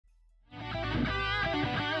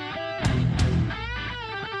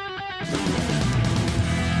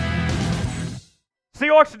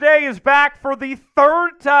Seahawks Today is back for the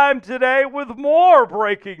third time today with more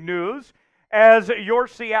breaking news as your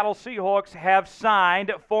Seattle Seahawks have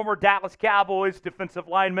signed former Dallas Cowboys defensive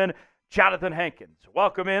lineman Johnathan Hankins.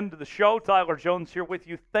 Welcome into the show. Tyler Jones here with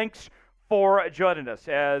you. Thanks for joining us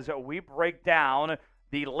as we break down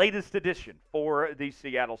the latest edition for the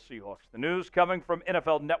Seattle Seahawks. The news coming from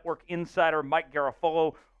NFL Network insider Mike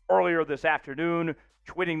Garafolo earlier this afternoon,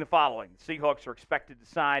 tweeting the following. The Seahawks are expected to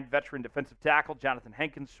sign veteran defensive tackle Johnathan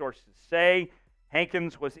Hankins, sources say.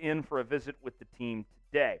 Hankins was in for a visit with the team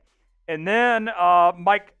today. And then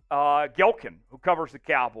Mike Gelkin, who covers the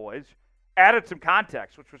Cowboys, added some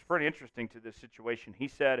context, which was pretty interesting to this situation. He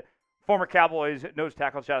said, former Cowboys nose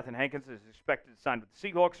tackle Johnathan Hankins is expected to sign with the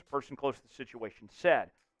Seahawks. A person close to the situation said,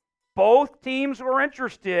 both teams were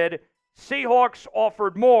interested. Seahawks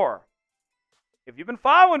offered more. If you've been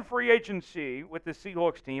following free agency with the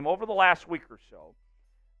Seahawks team over the last week or so,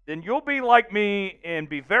 then you'll be like me and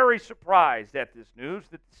be very surprised at this news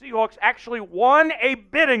that the Seahawks actually won a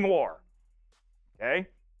bidding war. Okay?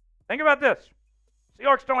 Think about this.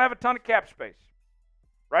 Seahawks don't have a ton of cap space,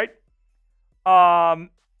 right? And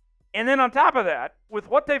then on top of that, with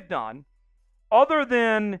what they've done, other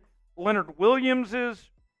than Leonard Williams'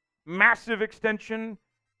 massive extension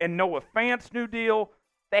and Noah Fant's new deal,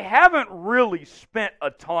 they haven't really spent a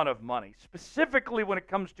ton of money, specifically when it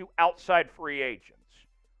comes to outside free agents,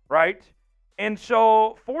 right? And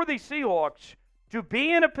so for the Seahawks to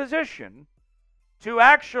be in a position to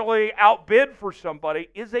actually outbid for somebody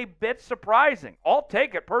is a bit surprising. I'll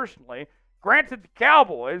take it personally. Granted, the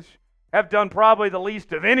Cowboys have done probably the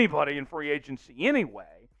least of anybody in free agency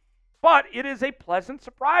anyway, but it is a pleasant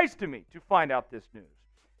surprise to me to find out this news.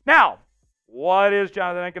 Now, what is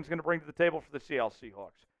Johnathan Hankins going to bring to the table for the Seattle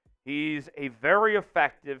Seahawks? He's a very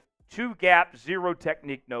effective two-gap,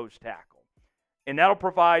 zero-technique nose tackle, and that'll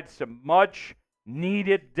provide some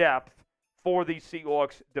much-needed depth for the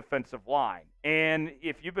Seahawks defensive line. And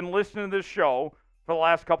if you've been listening to this show for the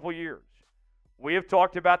last couple of years, we have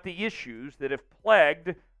talked about the issues that have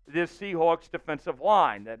plagued this Seahawks defensive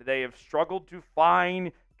line, that they have struggled to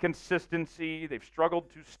find consistency. They've struggled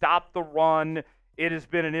to stop the run. It has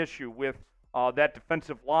been an issue with that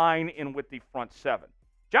defensive line and with the front seven.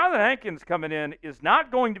 Johnathan Hankins coming in is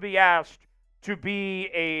not going to be asked to be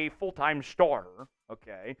a full-time starter,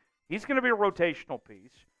 okay? He's going to be a rotational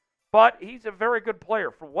piece, but he's a very good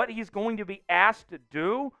player. For what he's going to be asked to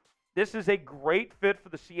do, this is a great fit for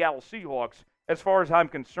the Seattle Seahawks as far as I'm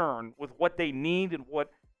concerned with what they need and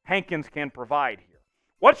what Hankins can provide here.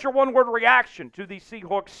 What's your one-word reaction to the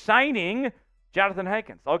Seahawks signing Johnathan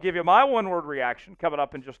Hankins? I'll give you my one-word reaction coming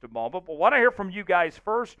up in just a moment, but want to hear from you guys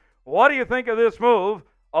first. What do you think of this move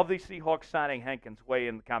of the Seahawks signing Hankins? Weigh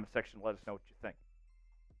in the comment section. Let us know what you think.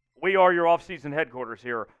 We are your offseason headquarters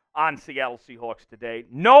here on Seattle Seahawks Today.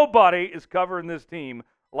 Nobody is covering this team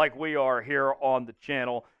like we are here on the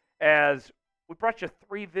channel, as we brought you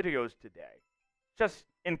 3 videos today. Just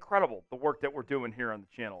incredible, the work that we're doing here on the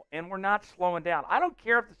channel, and we're not slowing down. I don't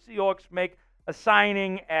care if the Seahawks make a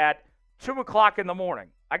signing at 2 o'clock in the morning.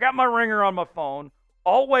 I got my ringer on my phone.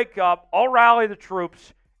 I'll wake up, I'll rally the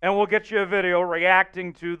troops, and we'll get you a video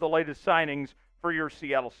reacting to the latest signings for your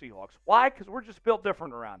Seattle Seahawks. Why? Because we're just built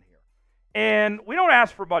different around here. And we don't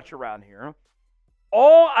ask for much around here.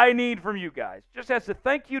 All I need from you guys, just as a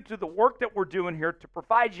thank you to the work that we're doing here to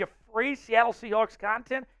provide you free Seattle Seahawks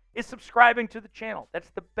content, is subscribing to the channel. That's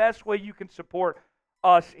the best way you can support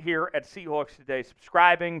us here at Seahawks Today.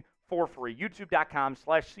 Subscribing for free.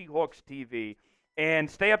 YouTube.com/SeahawksTV. And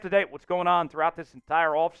stay up to date what's going on throughout this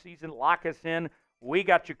entire offseason. Lock us in. We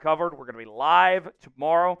got you covered. We're going to be live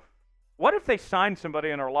tomorrow. What if they sign somebody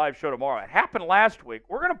in our live show tomorrow? It happened last week.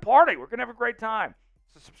 We're going to party. We're going to have a great time.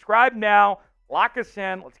 So subscribe now. Lock us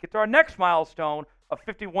in. Let's get to our next milestone of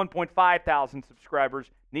 51.5 thousand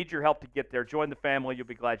subscribers. Need your help to get there. Join the family. You'll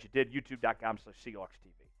be glad you did.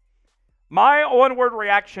 YouTube.com/SeahawksTV. My one-word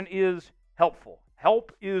reaction is helpful.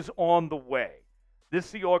 Help is on the way. This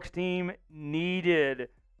Seahawks team needed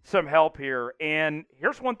some help here. And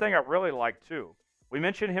here's one thing I really like, too. We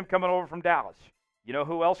mentioned him coming over from Dallas. You know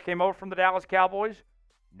who else came over from the Dallas Cowboys?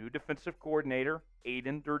 New defensive coordinator,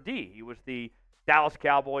 Aiden Durdee. He was the Dallas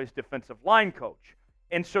Cowboys defensive line coach.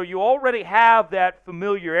 And so you already have that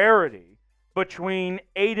familiarity between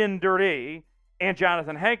Aiden Durdee and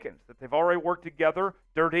Johnathan Hankins, that they've already worked together.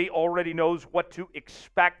 Durdee already knows what to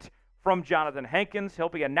expect from Johnathan Hankins. He'll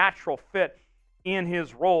be a natural fit in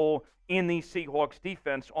his role in the Seahawks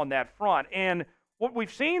defense on that front. And what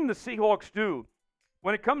we've seen the Seahawks do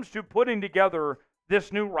when it comes to putting together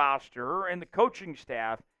this new roster and the coaching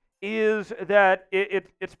staff is that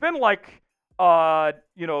it's been like,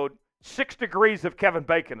 6 degrees of Kevin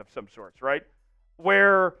Bacon of some sorts, right?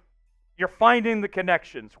 Where you're finding the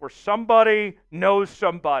connections, where somebody knows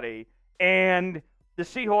somebody, and the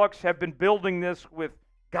Seahawks have been building this with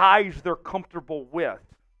guys they're comfortable with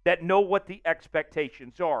that know what the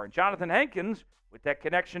expectations are. And Johnathan Hankins, with that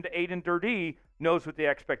connection to Aiden Durdee, knows what the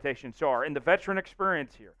expectations are. And the veteran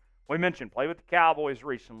experience here. We mentioned, played with the Cowboys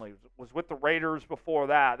recently, was with the Raiders before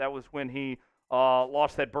that. That was when he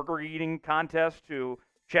lost that burger eating contest to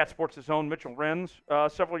Chat Sports' own Mitchell Renz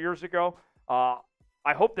several years ago.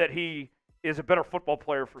 I hope that he is a better football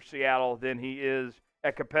player for Seattle than he is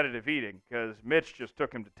at competitive eating, because Mitch just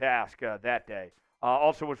took him to task that day.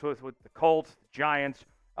 Also was with the Colts, the Giants,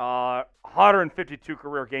 152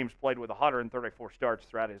 career games played with 134 starts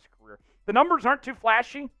throughout his career. The numbers aren't too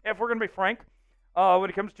flashy, if we're going to be frank, when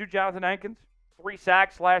it comes to Johnathan Hankins. 3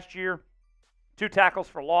 sacks last year, 2 tackles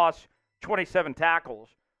for loss, 27 tackles.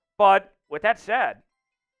 But with that said,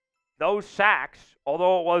 those sacks,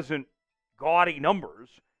 although it wasn't gaudy numbers,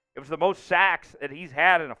 it was the most sacks that he's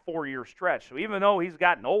had in a 4-year stretch. So even though he's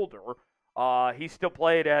gotten older, he still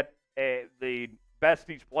played at the best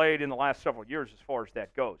he's played in the last several years as far as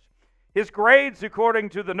that goes. His grades, according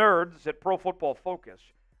to the nerds at Pro Football Focus,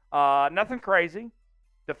 nothing crazy.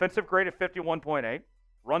 Defensive grade of 51.8,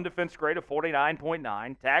 run defense grade of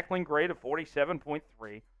 49.9, tackling grade of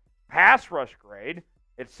 47.3, pass rush grade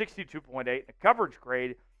at 62.8, and coverage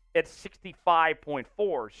grade at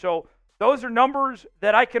 65.4. So those are numbers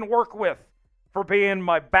that I can work with for being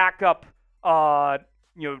my backup,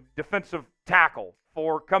 defensive tackle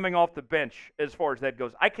for coming off the bench as far as that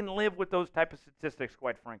goes. I can live with those type of statistics,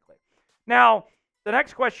 quite frankly. Now, the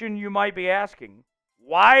next question you might be asking,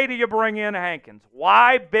 why do you bring in Hankins?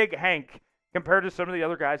 Why Big Hank compared to some of the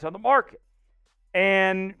other guys on the market?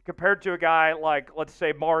 And compared to a guy like, let's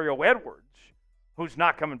say, Mario Edwards, who's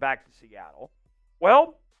not coming back to Seattle,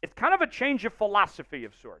 well, it's kind of a change of philosophy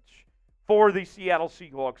of sorts for the Seattle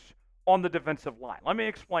Seahawks on the defensive line. Let me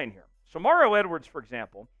explain here. So Mario Edwards, for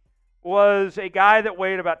example, was a guy that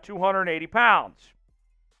weighed about 280 pounds.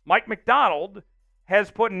 Mike Macdonald has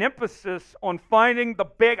put an emphasis on finding the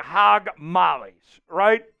big hog mollies,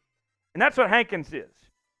 right? And that's what Hankins is.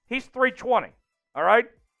 He's 320, all right?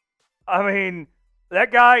 I mean,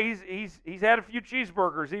 that guy, he's had a few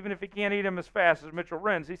cheeseburgers, even if he can't eat them as fast as Mitchell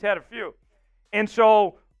Renz. He's had a few. And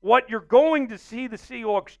so what you're going to see the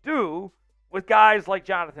Seahawks do with guys like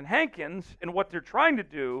Johnathan Hankins, and what they're trying to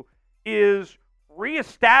do, is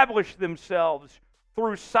reestablish themselves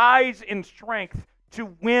through size and strength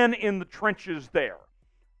to win in the trenches there.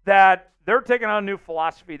 That they're taking on a new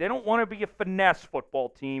philosophy. They don't want to be a finesse football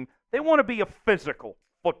team. They want to be a physical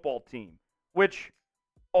football team, which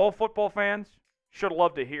all football fans should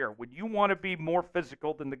love to hear. When you want to be more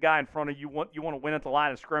physical than the guy in front of you, you want to win at the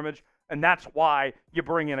line of scrimmage, and that's why you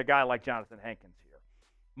bring in a guy like Johnathan Hankins here.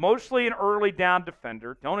 Mostly an early down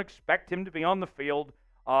defender. Don't expect him to be on the field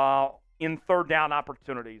in third down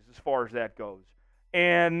opportunities as far as that goes.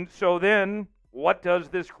 And so then, what does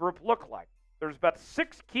this group look like? There's about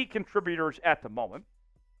 6 key contributors at the moment.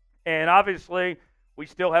 And obviously, we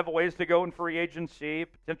still have a ways to go in free agency,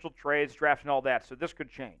 potential trades, drafts, and all that. So this could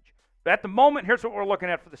change. But at the moment, here's what we're looking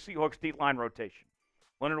at for the Seahawks D-line rotation.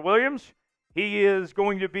 Leonard Williams, he is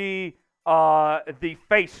going to be the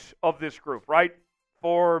face of this group, right?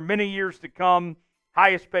 For many years to come,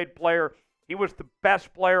 highest paid player. He was the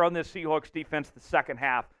best player on this Seahawks defense the second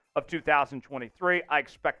half of 2023. I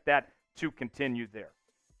expect that to continue there.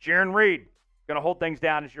 Jarran Reed, going to hold things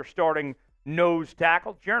down as your starting nose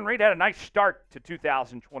tackle. Jarran Reed had a nice start to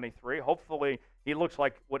 2023. Hopefully, he looks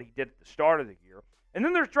like what he did at the start of the year. And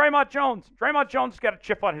then there's Dre'Mont Jones. Dre'Mont Jones has got a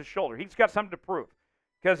chip on his shoulder. He's got something to prove.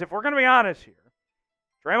 Because if we're going to be honest here,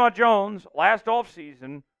 Dre'Mont Jones, last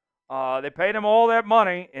offseason, they paid him all that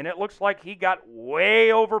money, and it looks like he got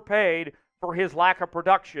way overpaid for his lack of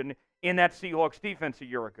production in that Seahawks defense a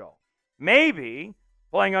year ago. Maybe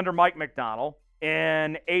playing under Mike Macdonald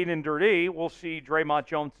and Aiden Durdee, we'll see Dre'Mont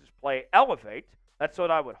Jones' play elevate. That's what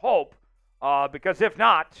I would hope. Because if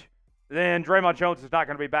not, then Dre'Mont Jones is not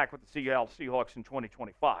going to be back with the Seattle Seahawks in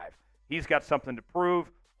 2025. He's got something to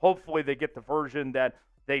prove. Hopefully they get the version that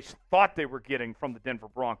they thought they were getting from the Denver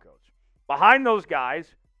Broncos. Behind those guys,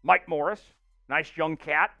 Mike Morris, nice young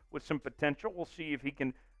cat with some potential. We'll see if he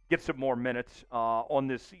can get some more minutes on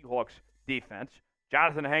this Seahawks defense.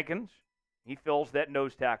 Johnathan Hankins, he fills that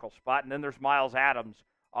nose tackle spot. And then there's Miles Adams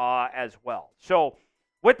as well. So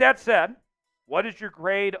with that said, what is your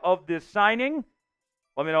grade of this signing?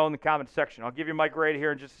 Let me know in the comment section. I'll give you my grade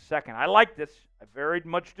here in just a second. I like this. I very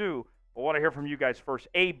much do. I want to hear from you guys first.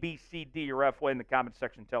 A, B, C, D, or F. Way in the comment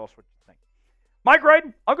section. Tell us what you think. My grade,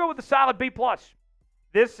 I'll go with a solid B+.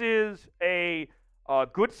 This is a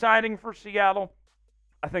good signing for Seattle.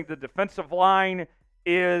 I think the defensive line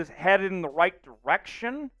is headed in the right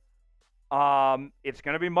direction. It's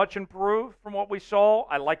going to be much improved from what we saw.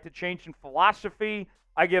 I like the change in philosophy.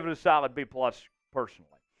 I give it a solid B+ personally.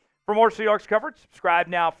 For more Seahawks coverage, subscribe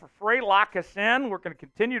now for free. Lock us in. We're going to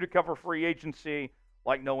continue to cover free agency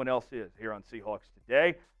like no one else is here on Seahawks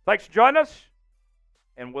Today. Thanks for joining us,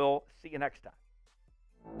 and we'll see you next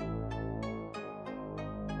time.